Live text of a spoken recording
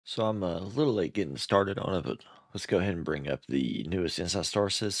So I'm a little late getting started on it, but let's go ahead and bring up the newest Inside Star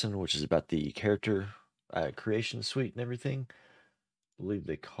Citizen, which is about the character creation suite and everything. I believe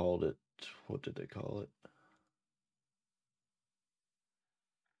they called it, what did they call it?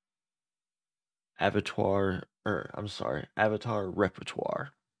 Avatar Repertoire.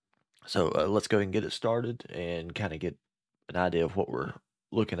 So let's go ahead and get it started and kind of get an idea of what we're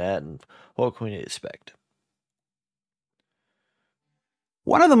looking at and what can we expect.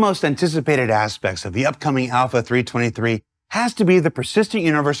 One of the most anticipated aspects of the upcoming Alpha 323 has to be the persistent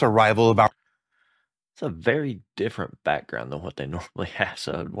universe arrival of our... It's a very different background than what they normally have,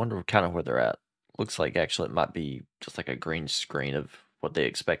 so I wonder kind of where they're at. Looks like actually it might be just like a green screen of what they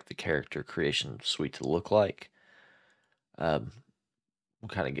expect the character creation suite to look like. We'll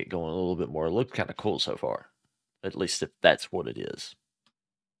kind of get going a little bit more. It looked kind of cool so far, at least if that's what it is.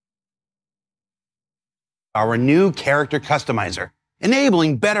 Our new character customizer,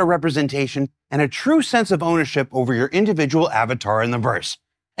 enabling better representation and a true sense of ownership over your individual avatar in the verse.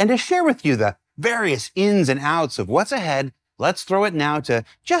 And to share with you the various ins and outs of what's ahead, let's throw it now to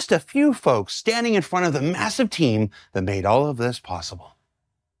just a few folks standing in front of the massive team that made all of this possible.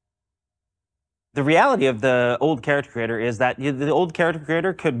 The reality of the old character creator is that the old character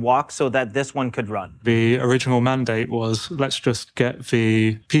creator could walk so that this one could run. The original mandate was, let's just get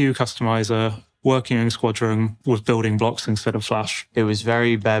the PU customizer working in Squadron with building blocks instead of Flash. It was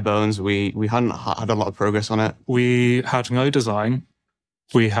very bare bones. We hadn't had a lot of progress on it. We had no design.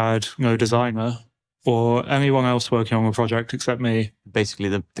 We had no designer or anyone else working on the project except me. Basically,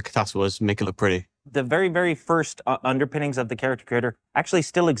 the task was make it look pretty. The very, very first underpinnings of the character creator actually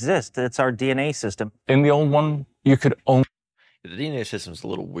still exist. It's our DNA system. In the old one, you could only... The DNA system's a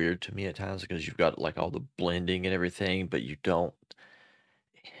little weird to me at times because you've got like all the blending and everything, but you don't...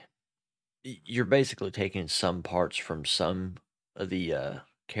 You're basically taking some parts from some of the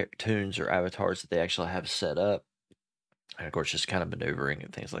cartoons or avatars that they actually have set up. And of course, just kind of maneuvering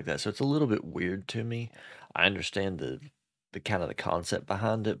and things like that. So it's a little bit weird to me. I understand the kind of the concept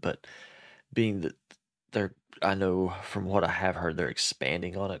behind it, but being that I know from what I have heard, they're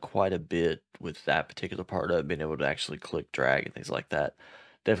expanding on it quite a bit with that particular part of it, being able to actually click, drag, and things like that.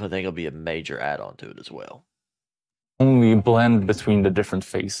 Definitely think it'll be a major add-on to it as well. only blend between the different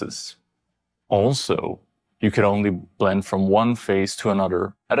faces. Also, you could only blend from one face to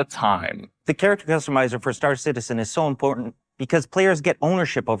another at a time. The character customizer for Star Citizen is so important because players get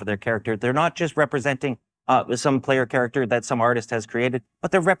ownership over their character. They're not just representing some player character that some artist has created,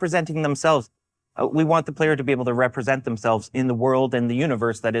 but they're representing themselves. We want the player to be able to represent themselves in the world and the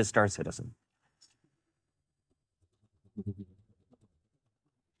universe that is Star Citizen.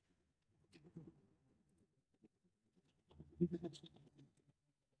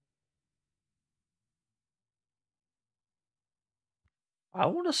 I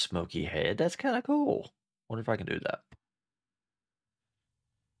want a smoky head. That's kind of cool. Wonder if I can do that.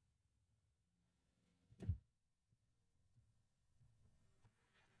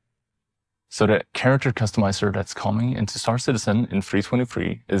 So the character customizer that's coming into Star Citizen in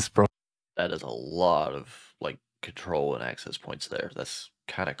 323 is That is a lot of like control and access points there. That's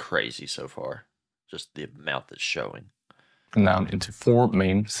kind of crazy so far. Just the amount that's showing. down into 4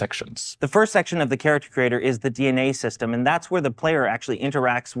 main sections. The first section of the character creator is the DNA system, and that's where the player actually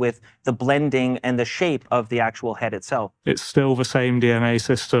interacts with the blending and the shape of the actual head itself. It's still the same DNA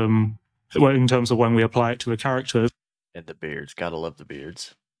system in terms of when we apply it to the characters. And the beards. Gotta love the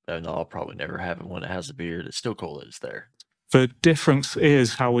beards. And I'll probably never have one that has a beard. It's still cool that it's there. The difference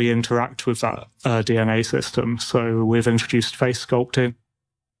is how we interact with that DNA system. So we've introduced face sculpting.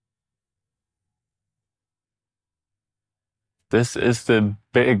 This is the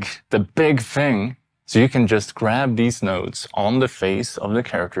big thing. So you can just grab these nodes on the face of the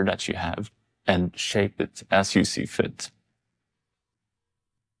character that you have and shape it as you see fit.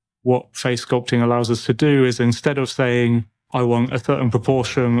 What face sculpting allows us to do is instead of saying, I want a certain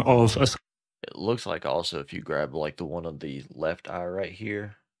proportion of a... It looks like also if you grab like the one on the left eye right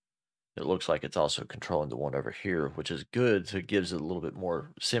here, it looks like it's also controlling the one over here, which is good. So it gives it a little bit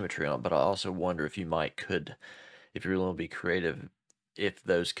more symmetry on it. But I also wonder if you if you're going to be creative, if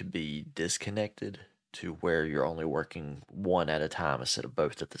those could be disconnected to where you're only working one at a time instead of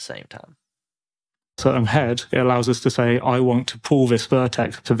both at the same time. certain head, it allows us to say, I want to pull this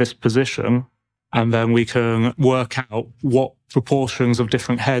vertex to this position, and then we can work out what proportions of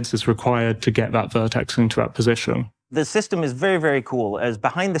different heads is required to get that vertex into that position. The system is very, very cool, as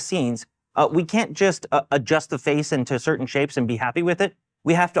behind the scenes, we can't just adjust the face into certain shapes and be happy with it.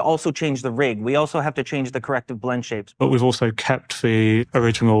 We have to also change the rig. We also have to change the corrective blend shapes. But we've also kept the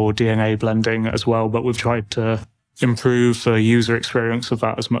original DNA blending as well, but we've tried to improve the user experience of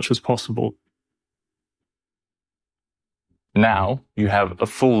that as much as possible. Now you have a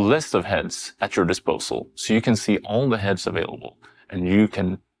full list of heads at your disposal, so you can see all the heads available, and you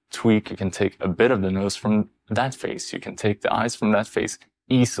can tweak, you can take a bit of the nose from that face, you can take the eyes from that face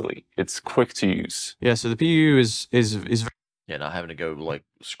easily. It's quick to use. Yeah, so the PU is Yeah, not having to go like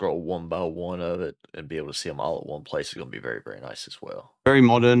scroll one by one of it and be able to see them all at one place is going to be very, very nice as well. very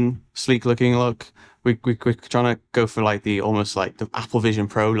modern, sleek looking look. We're trying to go for like the almost like the Apple Vision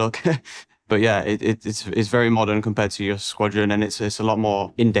Pro look. But yeah, it's very modern compared to your Squadron, and it's a lot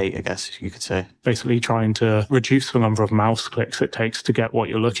more in date, I guess you could say. Basically trying to reduce the number of mouse clicks it takes to get what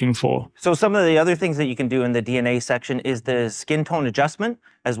you're looking for. So some of the other things that you can do in the DNA section is the skin tone adjustment,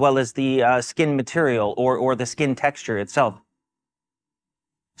 as well as the skin material or the skin texture itself.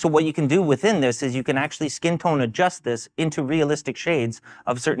 So what you can do within this is you can actually skin tone adjust this into realistic shades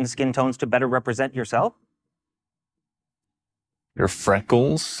of certain skin tones to better represent yourself. Your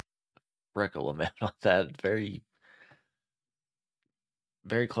freckles. Freckle amount on that, very,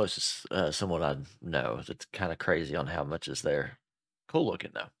 very close to someone I know. That's kind of crazy on how much is there. Cool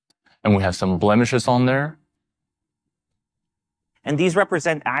looking though. And we have some blemishes on there. And these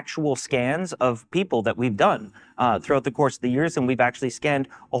represent actual scans of people that we've done throughout the course of the years, and we've actually scanned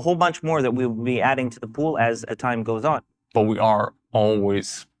a whole bunch more that we will be adding to the pool as time goes on. But we are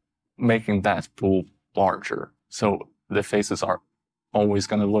always making that pool larger. So the faces are always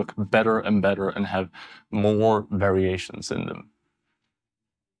going to look better and better and have more variations in them.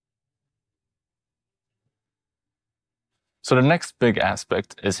 So the next big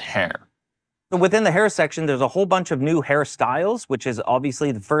aspect is hair. So within the hair section, there's a whole bunch of new hairstyles, which is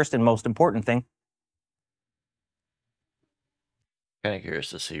obviously the first and most important thing. Kind of curious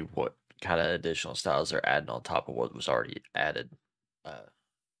to see what kind of additional styles they're adding on top of what was already added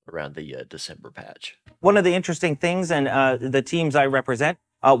around the December patch. One of the interesting things, and the teams I represent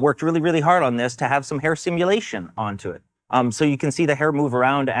worked really, really hard on this to have some hair simulation onto it. So you can see the hair move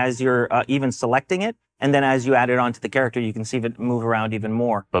around as you're even selecting it. And then as you add it onto the character, you can see it move around even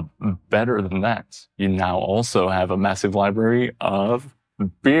more. But better than that, you now also have a massive library of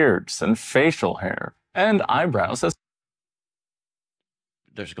beards and facial hair and eyebrows as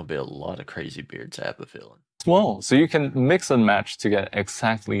There's going to be a lot of crazy beards I have a feeling. well. So you can mix and match to get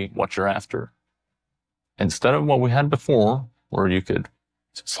exactly what you're after. Instead of what we had before, where you could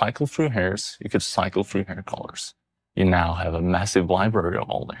cycle through hairs, you could cycle through hair colors. You now have a massive library of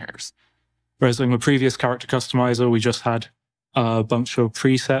all the hairs. Whereas in the previous character customizer, we just had a bunch of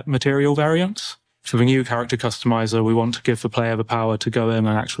preset material variants. For the new character customizer, we want to give the player the power to go in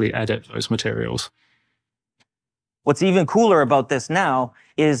and actually edit those materials. What's even cooler about this now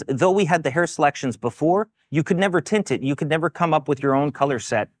is, though we had the hair selections before, you could never tint it. You could never come up with your own color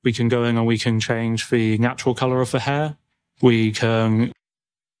set. We can go in and we can change the natural color of the hair. We can...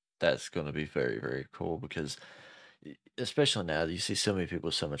 That's going to be very, very cool because especially now, you see so many people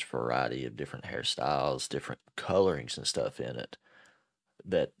with so much variety of different hairstyles, different colorings and stuff in it,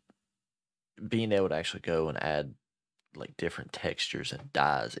 that being able to actually go and add like different textures and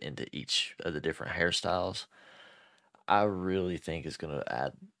dyes into each of the different hairstyles, I really think is going to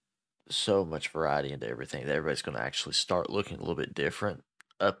add so much variety into everything that everybody's going to actually start looking a little bit different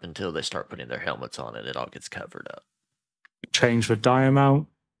up until they start putting their helmets on and it all gets covered up. change the dye amount.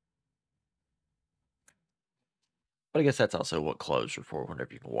 But I guess that's also what clothes are for,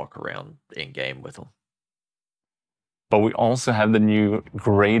 whenever you can walk around in game with them. But we also have the new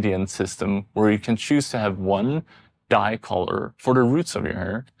gradient system where you can choose to have one dye color for the roots of your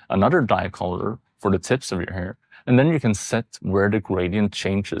hair, another dye color for the tips of your hair, and then you can set where the gradient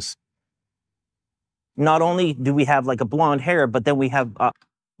changes. Not only do we have like a blonde hair, but then we have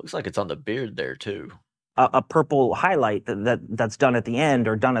Looks like it's on the beard there too. a purple highlight that's done at the end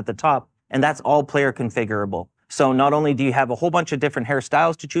or done at the top, and that's all player configurable. So not only do you have a whole bunch of different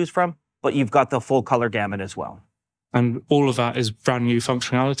hairstyles to choose from, but you've got the full color gamut as well. And all of that is brand new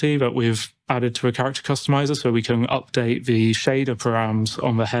functionality that we've added to a character customizer, so we can update the shader params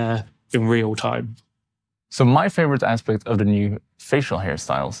on the hair in real time. So my favorite aspect of the new facial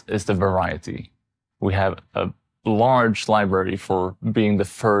hairstyles is the variety. We have a large library for being the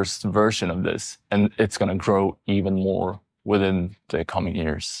first version of this, and it's going to grow even more within the coming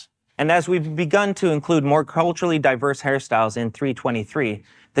years. And as we've begun to include more culturally diverse hairstyles in 3.23,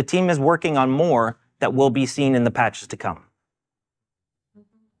 the team is working on more that will be seen in the patches to come.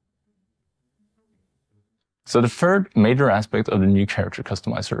 So the third major aspect of the new character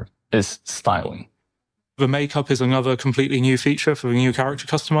customizer is styling. The makeup is another completely new feature for the new character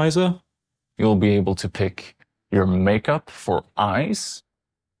customizer. You'll be able to pick your makeup for eyes,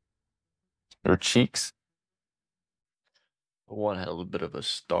 your cheeks, One had a little bit of a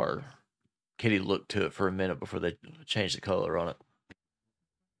star kitty look to it for a minute before they changed the color on it.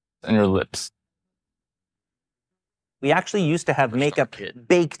 And your lips. We actually used to have Or makeup Starkid.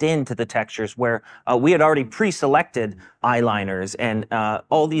 baked into the textures where we had already pre-selected eyeliners and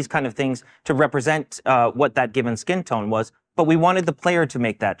all these kind of things to represent what that given skin tone was. But we wanted the player to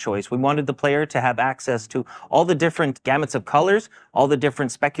make that choice. We wanted the player to have access to all the different gamuts of colors, all the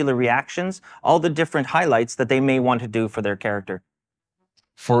different specular reactions, all the different highlights that they may want to do for their character.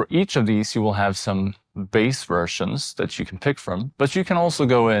 For each of these, you will have some base versions that you can pick from, but you can also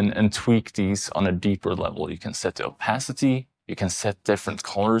go in and tweak these on a deeper level. You can set the opacity, you can set different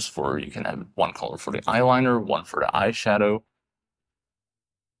colors for, you can have one color for the eyeliner, one for the eyeshadow.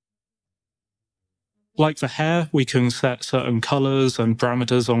 Like the hair, we can set certain colors and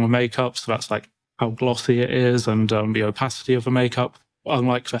parameters on the makeup. So that's like how glossy it is and the opacity of the makeup.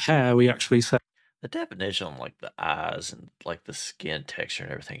 Unlike the hair, we actually set The definition on like the eyes and like the skin texture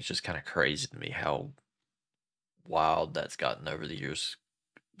and everything is just kind of crazy to me how wild that's gotten over the years.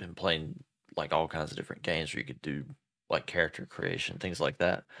 Been playing like all kinds of different games where you could do like character creation, things like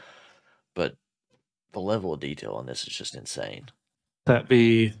that. But the level of detail on this is just insane.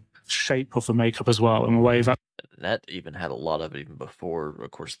 the shape of the makeup as well in a way that And that even had a lot of it even before,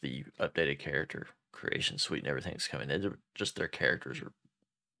 of course, the updated character creation suite and everything's coming. They're just their characters are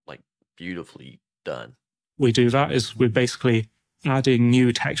like beautifully done. we do that is we're basically adding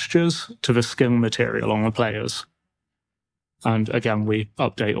new textures to the skin material on the players. And again, we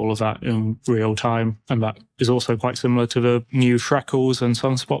update all of that in real time. And that is also quite similar to the new freckles and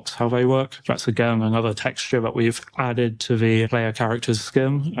sunspots, how they work. That's again another texture that we've added to the player character's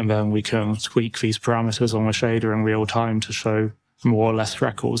skin. And then we can tweak these parameters on the shader in real time to show more or less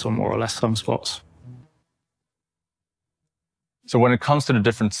freckles or more or less sunspots. So when it comes to the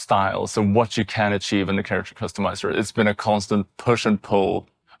different styles and what you can achieve in the character customizer, it's been a constant push and pull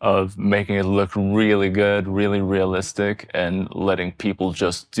of making it look really good, really realistic, and letting people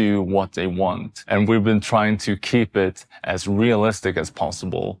just do what they want. And we've been trying to keep it as realistic as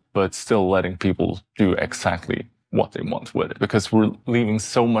possible, but still letting people do exactly what they want with it, because we're leaving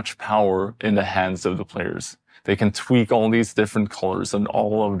so much power in the hands of the players. They can tweak all these different colors and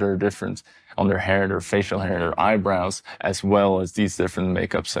all of their different, on their hair, their facial hair, their eyebrows, as well as these different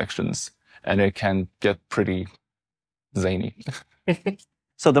makeup sections. And it can get pretty zany.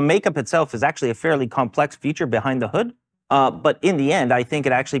 So the makeup itself is actually a fairly complex feature behind the hood. But in the end, I think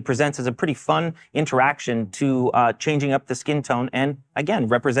it actually presents as a pretty fun interaction to changing up the skin tone and, again,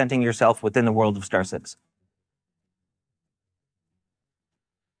 representing yourself within the world of Star Citizen.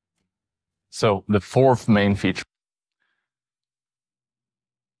 So the fourth main feature.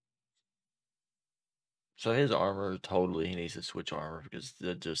 So his armor, totally, he needs to switch armor because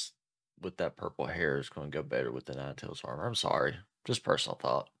just with that purple hair is going to go better with the Ninetales armor. I'm sorry, just personal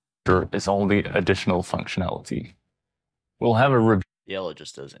thought. Is all the additional functionality. We'll have a Yellow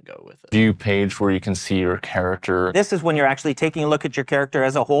just doesn't go with it. review page where you can see your character. This is when you're actually taking a look at your character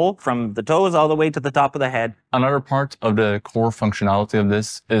as a whole, from the toes all the way to the top of the head. Another part of the core functionality of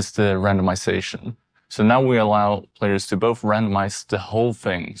this is the randomization. So now we allow players to both randomize the whole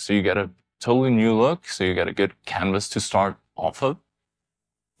thing. So you get a totally new look, so you get a good canvas to start off of.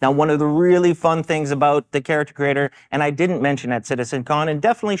 Now, one of the really fun things about the character creator, and I didn't mention at CitizenCon and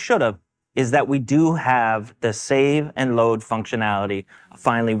definitely should have, is that we do have the save and load functionality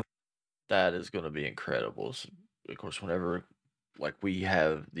finally. That is going to be incredible. So, of course, whenever like we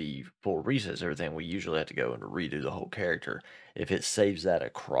have the full resets, everything, we usually have to go and redo the whole character. If it saves that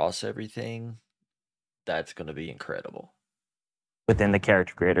across everything, that's going to be incredible. Within the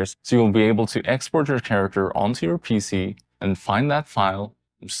character creators. So you'll be able to export your character onto your PC and find that file,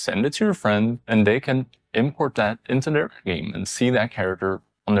 send it to your friend, and they can import that into their game and see that character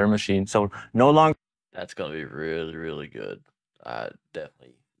on their machine. So no longer That's going to be really, really good. I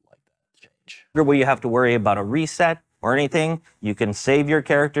definitely like that change. will you have to worry about a reset or anything. You can save your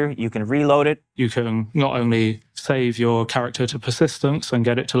character, you can reload it. you can not only save your character to persistence and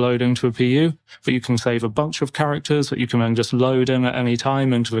get it to load into a PU, but you can save a bunch of characters that you can then just load in at any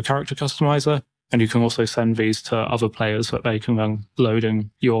time into the character customizer. And you can also send these to other players that they can then load in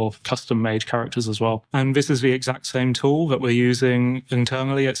your custom-made characters as well. And this is the exact same tool that we're using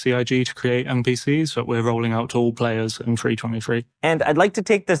internally at CIG to create NPCs that we're rolling out to all players in 3.23. And I'd like to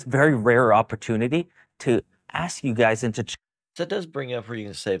take this very rare opportunity to ask you guys into So it does bring up where you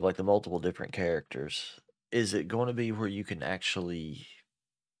can save like the multiple different characters. Is it going to be where you can actually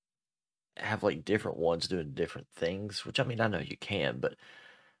have like different ones doing different things? Which I mean, I know you can, but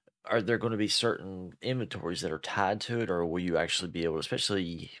are there going to be certain inventories that are tied to it, or will you actually be able to,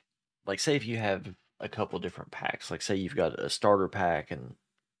 especially like say if you have a couple different packs. Like say you've got a starter pack and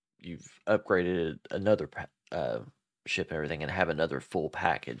you've upgraded another ship and everything, and have another full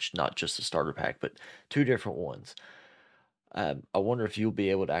package, not just the starter pack, but two different ones. I wonder if you'll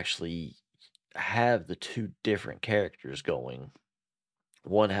be able to actually have the two different characters going.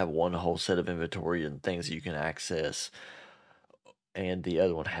 One have one whole set of inventory and things you can access, and the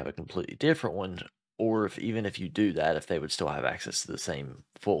other one have a completely different one. Or if even if you do that, if they would still have access to the same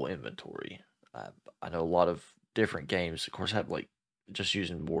full inventory. I know a lot of different games, of course, have like just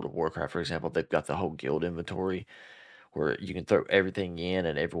using World of Warcraft, for example, they've got the whole guild inventory where you can throw everything in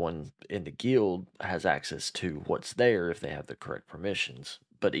and everyone in the guild has access to what's there if they have the correct permissions.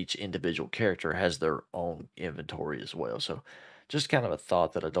 But each individual character has their own inventory as well. So just kind of a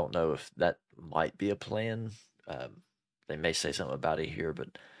thought that I don't know if that might be a plan. They may say something about it here,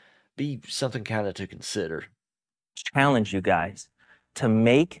 but be something kind of to consider. Challenge you guys to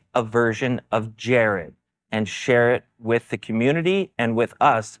make a version of Jared and share it with the community and with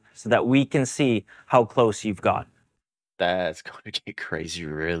us so that we can see how close you've got. That's going to get crazy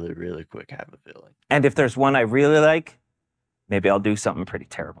really, really quick, I have a feeling. And if there's one I really like, maybe I'll do something pretty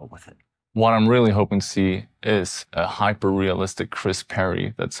terrible with it. What I'm really hoping to see is a hyper-realistic Chris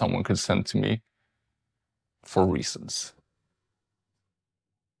Perry that someone could send to me for reasons.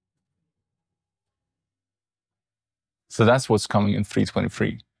 So that's what's coming in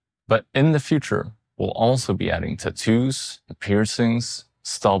 3.23. But in the future, we'll also be adding tattoos, piercings,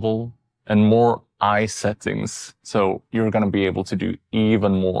 stubble, and more eye settings. So you're going to be able to do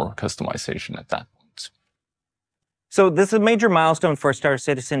even more customization at that point. So this is a major milestone for Star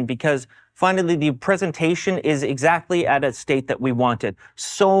Citizen because finally the presentation is exactly at a state that we wanted.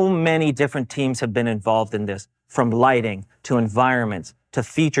 So many different teams have been involved in this, from lighting to environments to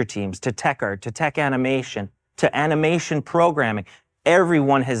feature teams to tech art to tech animation to animation programming.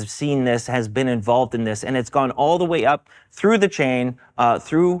 Everyone has seen this, has been involved in this, and it's gone all the way up through the chain,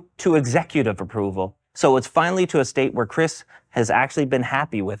 through to executive approval. So it's finally to a state where Chris has actually been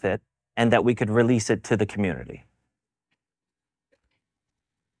happy with it and that we could release it to the community.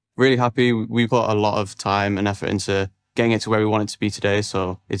 Really happy. We put a lot of time and effort into getting it to where we want it to be today,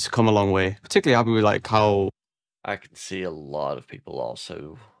 so it's come a long way. Particularly happy with like how I can see a lot of people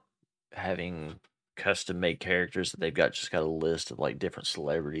also having custom made characters that they've just got a list of like different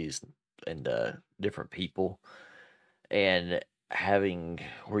celebrities and different people, and having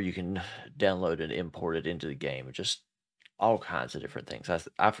where you can download and import it into the game, just all kinds of different things.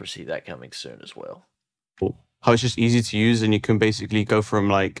 I foresee that coming soon as well. how it's just easy to use and you can basically go from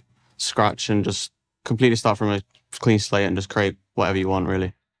like scratch and just completely start from a clean slate and just create whatever you want,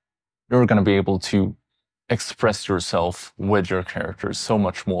 really. You're going to be able to express yourself with your characters so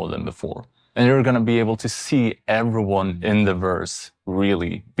much more than before. And you're going to be able to see everyone in the verse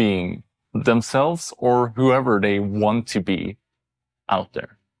really being themselves or whoever they want to be out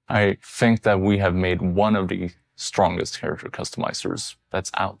there. I think that we have made one of the strongest character customizers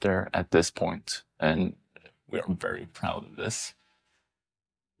that's out there at this point, and we are very proud of this.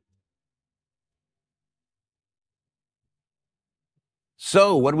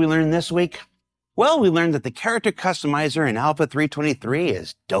 So, what did we learn this week? Well, we learned that the character customizer in Alpha 3.23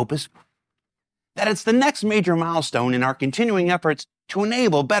 is dope as fuck. That it's the next major milestone in our continuing efforts to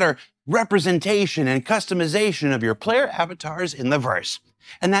enable better representation and customization of your player avatars in the verse.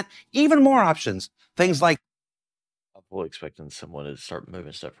 And that even more options, things like I'm fully expecting someone to start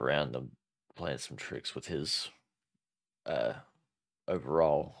moving stuff around and playing some tricks with his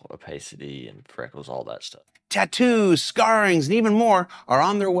overall opacity and freckles, all that stuff. tattoos, scarrings, and even more are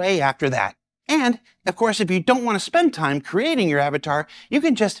on their way after that. And, of course, if you don't want to spend time creating your avatar, you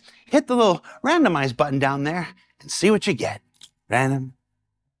can just hit the little randomize button down there and see what you get. Random,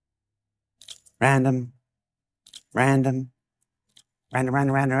 random, random, random,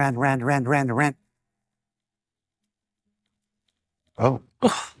 random, random, random, random, random, random, random. Oh.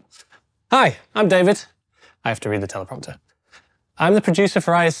 Hi, I'm David. I have to read the teleprompter. I'm the producer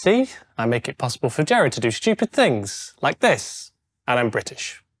for ISC. I make it possible for Jared to do stupid things like this. And I'm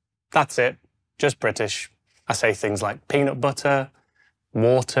British. That's it. Just British. I say things like peanut butter,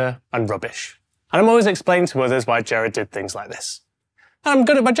 water, and rubbish. And I'm always explaining to others why Jared did things like this. And I'm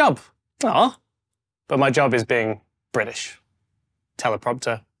good at my job. Aw. But my job is being British.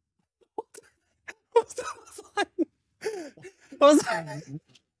 Teleprompter. What's that? What was that?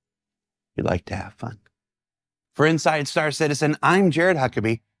 You like to have fun. For Inside Star Citizen, I'm Jared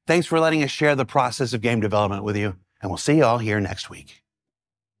Huckabee. Thanks for letting us share the process of game development with you, and we'll see you all here next week.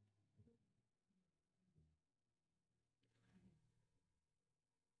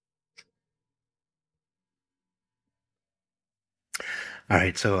 All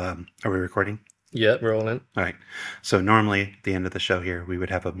right, so are we recording? Yeah, rolling. All right. So normally at the end of the show here, we would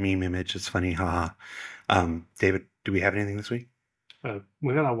have a meme image. It's funny, haha. David, do we have anything this week? We're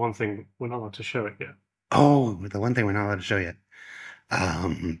gonna have one thing. We're not allowed to show it yet. Oh, the one thing we're not allowed to show yet.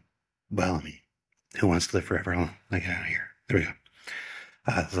 Well, I mean, who wants to live forever? Like out of here. There we go.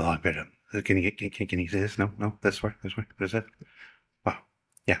 There's a lot better. Can you see this? No, this way. What is it? Wow.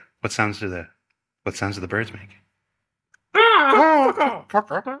 Yeah. What sounds do the birds make?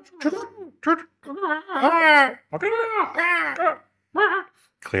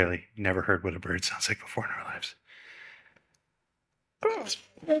 Clearly, never heard what a bird sounds like before in our lives.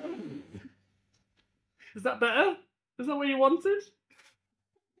 Is that better? Is that what you wanted?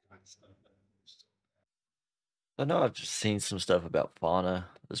 I know I've just seen some stuff about fauna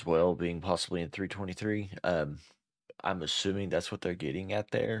as well being possibly in 323. I'm assuming that's what they're getting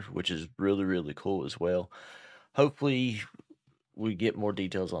at there, which is really, really cool as well. Hopefully, we get more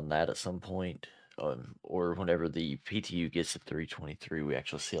details on that at some point, or whenever the PTU gets to 323, we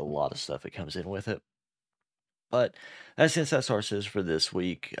actually see a lot of stuff that comes in with it. But that's SSR for this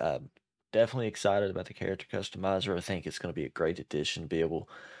week. Definitely excited about the character customizer. I think it's going to be a great addition to be able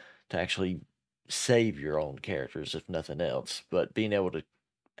to actually save your own characters, if nothing else. But being able to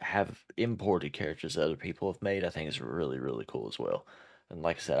have imported characters that other people have made, I think is really, really cool as well. And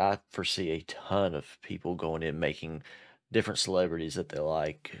like I said, I foresee a ton of people going in making different celebrities that they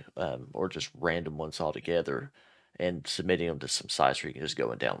like, or just random ones altogether, and submitting them to some sites where you can just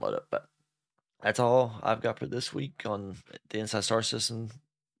go and download it. But that's all I've got for this week on the Inside Star Citizen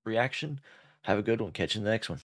reaction. Have a good one. Catch you in the next one.